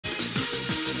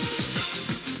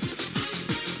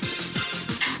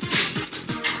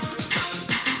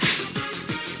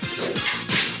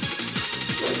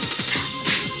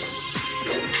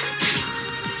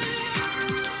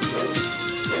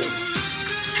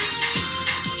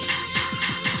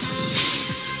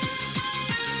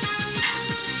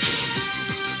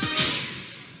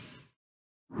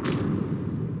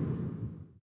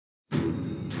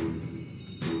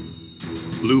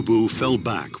Lu Bu fell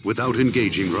back without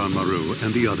engaging Ranmaru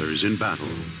and the others in battle.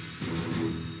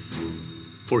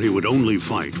 For he would only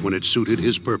fight when it suited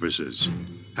his purposes.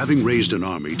 Having raised an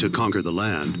army to conquer the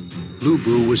land, Lu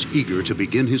Bu was eager to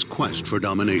begin his quest for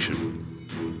domination.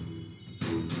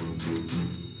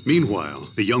 Meanwhile,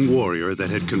 the young warrior that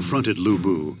had confronted Lu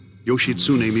Bu,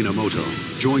 Yoshitsune Minamoto,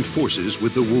 joined forces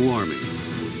with the Wu army.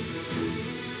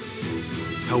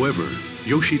 However,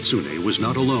 Yoshitsune was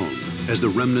not alone, as the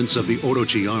remnants of the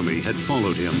Orochi army had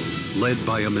followed him, led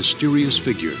by a mysterious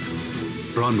figure.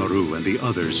 Ranmaru and the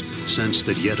others sensed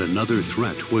that yet another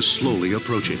threat was slowly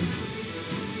approaching.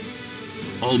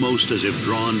 Almost as if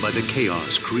drawn by the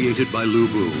chaos created by Lu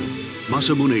Bu,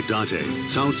 Masamune Date,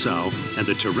 Cao Cao, and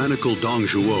the tyrannical Dong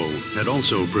Zhuo had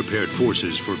also prepared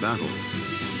forces for battle.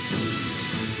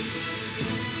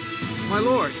 My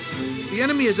lord, the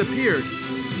enemy has appeared,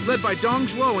 led by Dong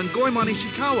Zhuo and Goemon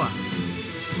Ishikawa.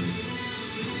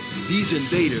 These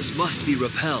invaders must be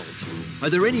repelled. Are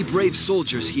there any brave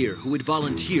soldiers here who would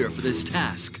volunteer for this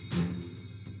task?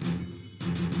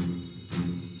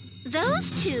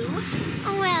 Those two?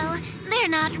 Well, they're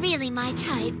not really my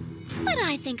type, but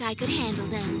I think I could handle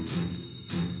them.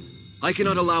 I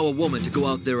cannot allow a woman to go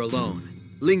out there alone.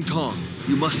 Ling Tong,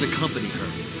 you must accompany her.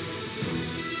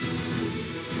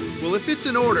 Well, if it's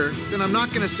an order, then I'm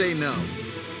not gonna say no.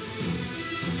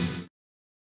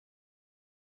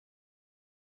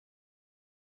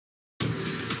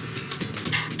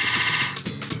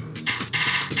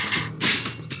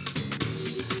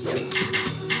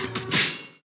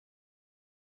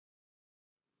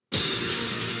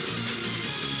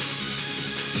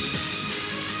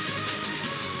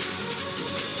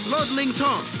 Lord Ling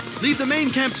Tong, leave the main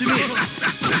camp to me.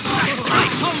 I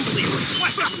humbly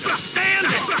request you to stand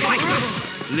and fight.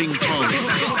 Ling Tong,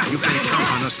 you can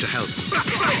count on us to help.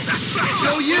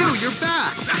 So you're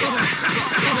back.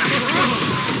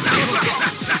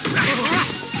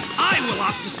 I will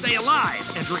opt to stay alive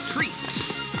and retreat.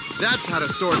 That's how to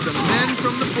sort the men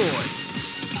from the boys.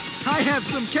 I have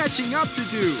some catching up to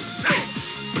do.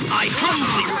 I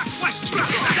humbly request you to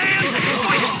stand and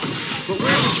fight. But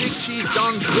where did Big Cheese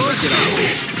Dong Zhuo get out?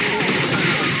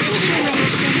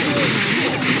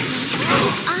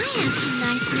 I ask him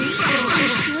nicely. I'm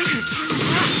sure he'll tell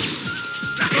us.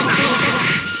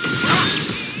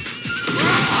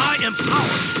 I am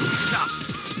powerless to stop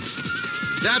this.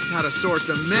 That's how to sort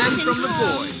the men from the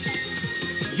boys.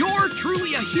 You're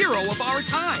truly a hero of our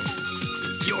times.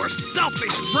 Your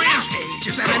selfish rampage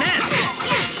is at an end.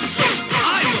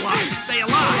 I will opt to stay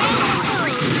alive and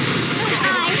retreat.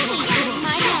 I hate getting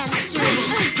my hands dirty.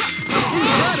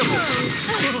 Incredible!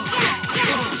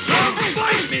 Come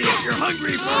fight me if you're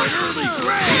hungry for an early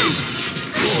grave!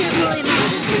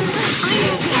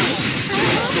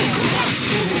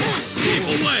 Keep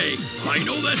away! I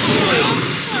know that well.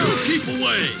 You keep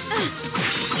away!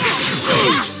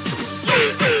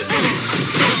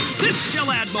 This shall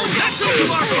add momentum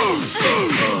to our foe!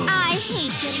 I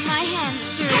hate getting my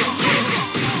hands dirty.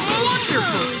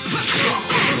 Wonderful!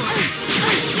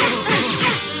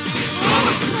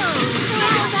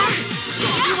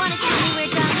 You want to tell me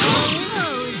we're done?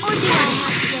 Or do I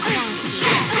have to get nasty?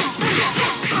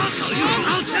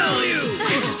 I'll tell you!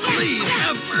 Please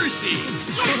have mercy!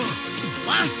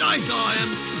 Last I saw him,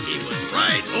 he was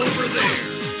right over there.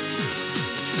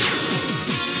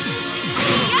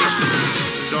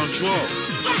 Dong Zhuo,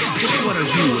 just what are you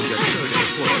and your third and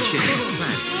fourth chin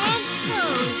plan? And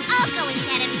pose. I'll go and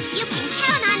get him. You can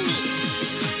count on me.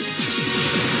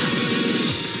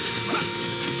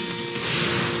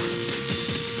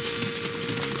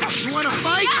 You want to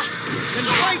fight? Then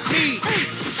fight me!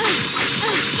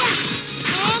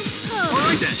 And pose. All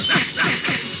right then.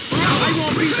 I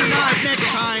won't be denied next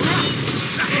time.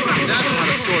 That's how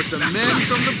to sort the men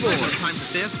from the boys. Time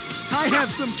for this? I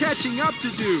have some catching up to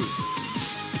do.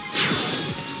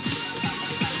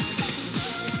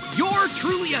 You're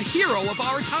truly a hero of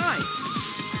our times.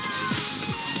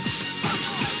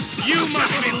 You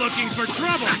must be looking for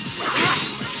trouble.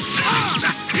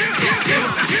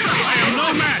 I am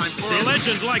no match for a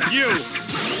legend like you.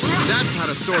 That's how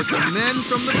to sort the men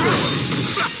from the boys.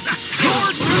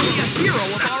 You're truly a hero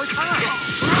of our times.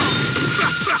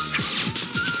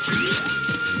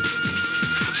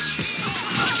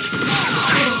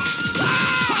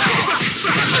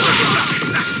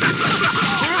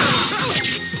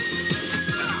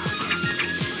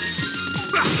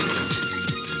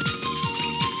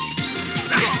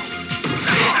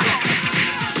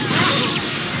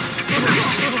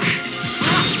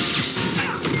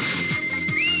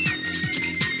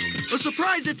 A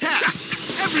surprise attack!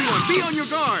 Everyone, be on your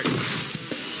guard!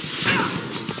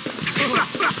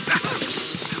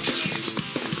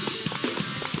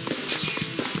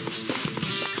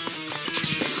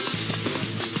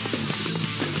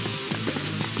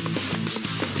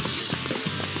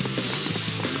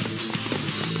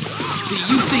 Do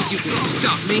you think you can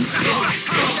stop me?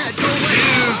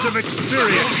 Years of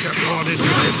experience have gone into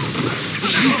this. Do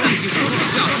you think you can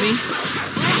stop me?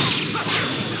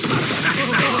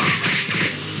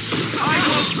 I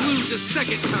won't lose a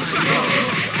second time.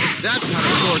 That's how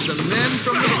to sort the men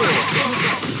from the boys.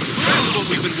 That's what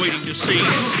we've been waiting to see.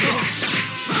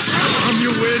 Some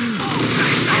you win,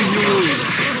 some you lose.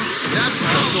 That's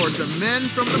how to sort the men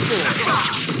from the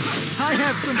boys. I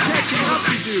have some catching up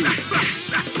to do.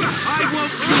 I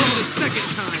won't lose a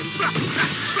second time.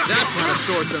 That's how to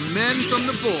sort the men from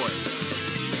the boys.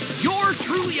 You're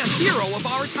truly a hero of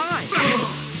our time.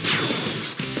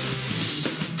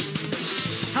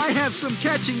 I have some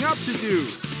catching up to do.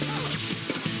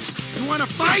 You want to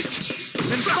fight?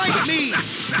 Then fight me!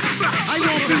 I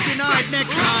won't be denied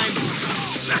next time!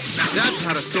 That's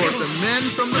how to sort the men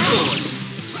from the boys.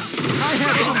 I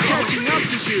have some catching up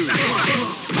to do.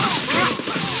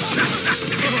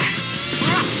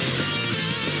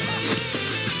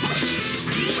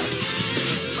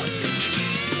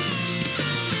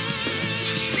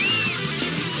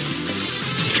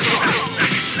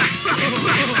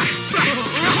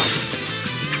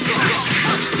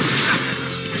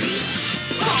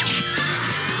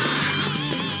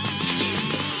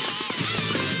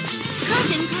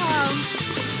 Curtain call.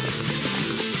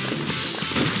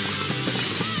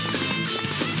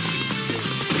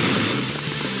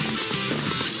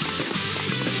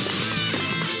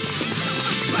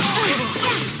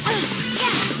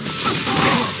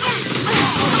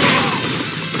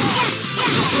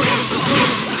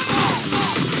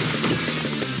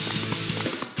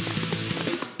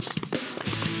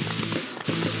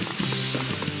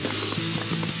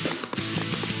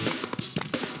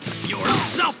 Your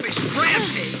selfish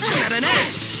rampage is at an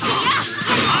end.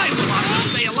 I will have to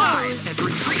stay alive and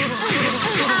retreat.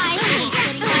 I hate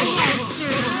getting my hands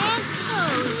dirty and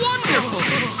hosed. Wonderful!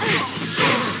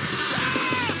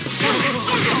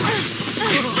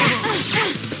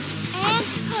 And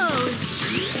hosed.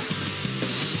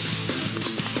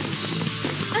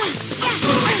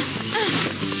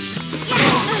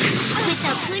 With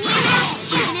Okuni around,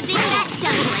 even a big fat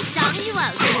dummy like Don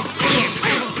Juan isn't scared.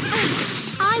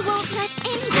 I won't let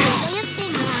anybody lay a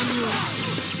finger on you.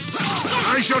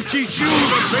 I shall teach you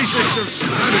the basics of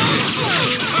strategy.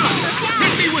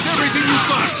 Hit me with everything you've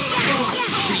got.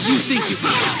 Do you think you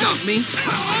can stop me?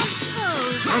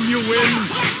 Hosed. Some you win,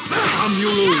 some you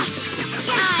lose.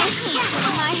 I hate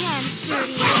getting my hands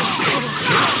dirty.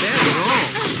 Not bad at all.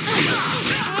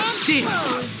 Damn!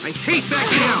 I hate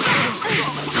backing out! I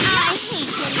hate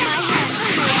getting my hands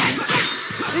dirty.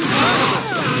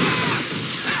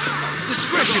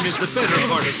 Discretion is the better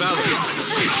part of valor. I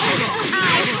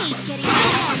hate getting my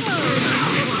hands dirty.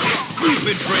 You've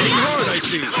been training hard, I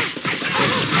see. All right,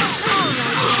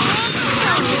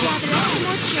 time to gather up some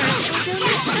more charitable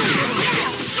donations.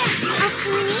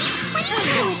 Okuni, what do you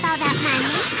do with all that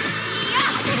money?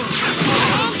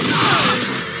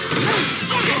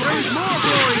 There's more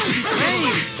glory to be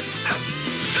gained.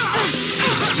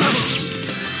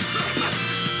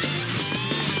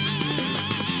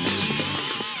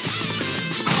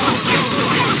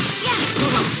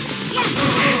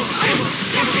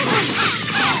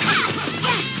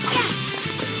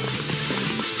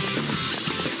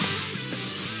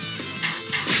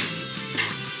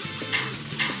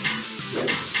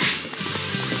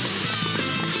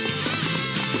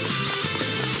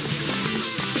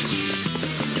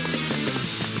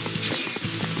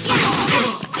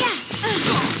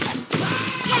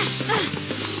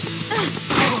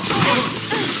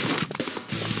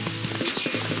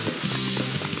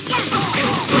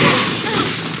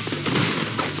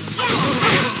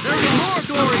 There's more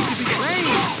glory to be gained.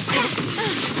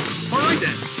 All right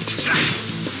then.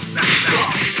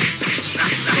 I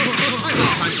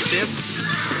have time for this.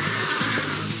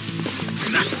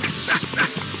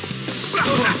 Oh,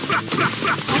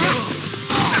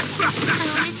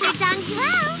 Mr. Dong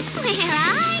Juan, where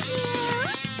are you?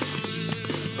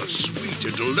 A sweet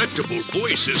and delectable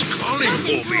voice is calling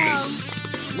for me.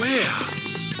 Where?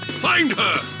 Find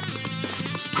her!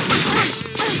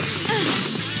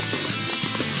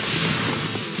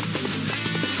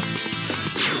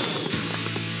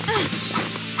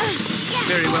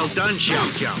 Very well done, Xiao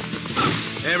Qiao.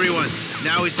 Everyone,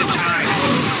 now is the time.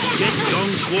 Get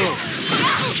Dong's wolf.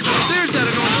 There's that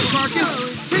enormous carcass.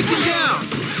 Take him down.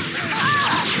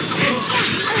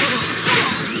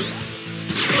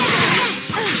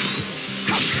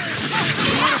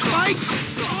 You want to fight?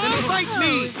 Then fight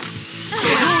me. So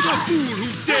you're the fool who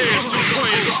dares to try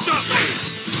and stop me!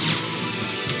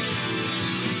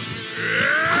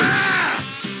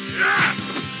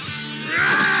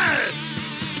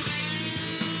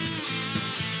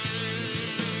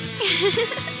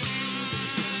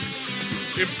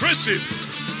 impressive.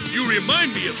 You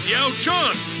remind me of Yao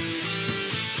Chan.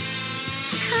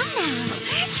 Come now.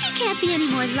 She can't be any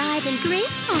more lithe and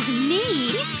graceful than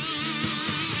me.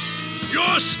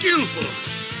 You're skillful,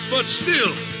 but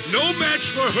still no match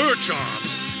for her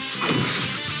charms.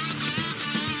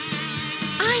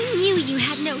 I knew you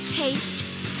had no taste.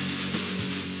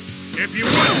 If you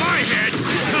want my head,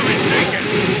 come and take it.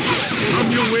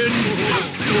 Some you win,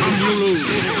 some you lose.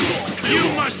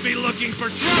 You must be looking for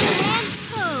trouble. And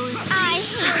pose. I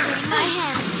hate getting my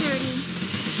hands dirty.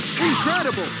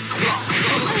 Incredible!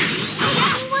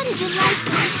 What a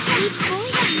delightful, sweet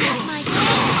voice you have, my dear.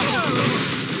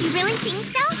 You really think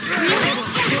so? Really?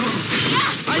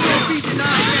 I won't be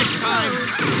denied next time!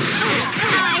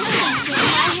 I hate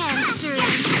getting my hands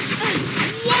dirty.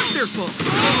 Wonderful!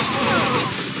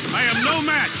 I am no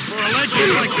match for a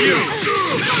legend like you.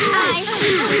 I hate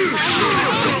getting my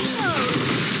hands dirty.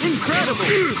 Incredible!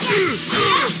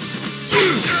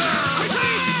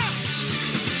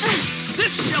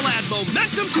 This shall add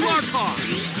momentum to our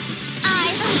cause. I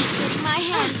hate getting my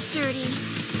hands dirty.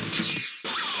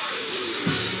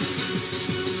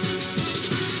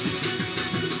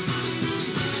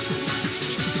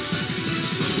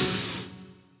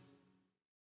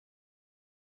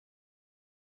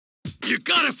 You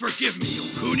gotta forgive me,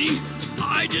 Okuni.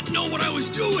 I didn't know what I was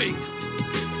doing.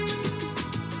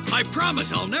 I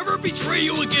promise I'll never betray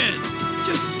you again.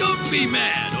 Just don't be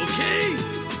mad, okay?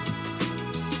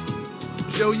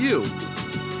 Show you.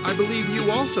 I believe you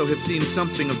also have seen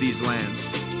something of these lands.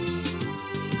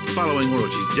 Following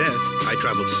Orochi's death, I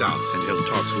traveled south and held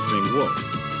talks with Ming Wo.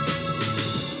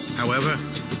 However,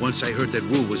 once I heard that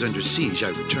Wu was under siege, I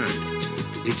returned.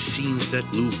 It seems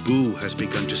that Lu Bu has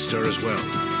begun to stir as well.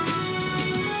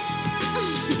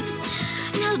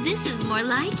 Now this is more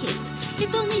like it.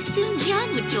 If only Sun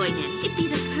Jian would join in, it'd be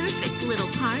the perfect little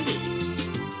party.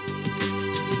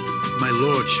 My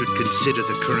lord should consider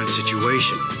the current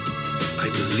situation. I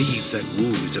believe that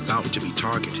Wu is about to be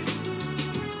targeted.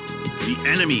 The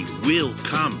enemy will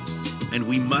come, and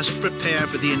we must prepare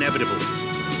for the inevitable.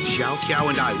 Xiao Qiao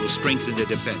and I will strengthen the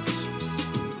defense.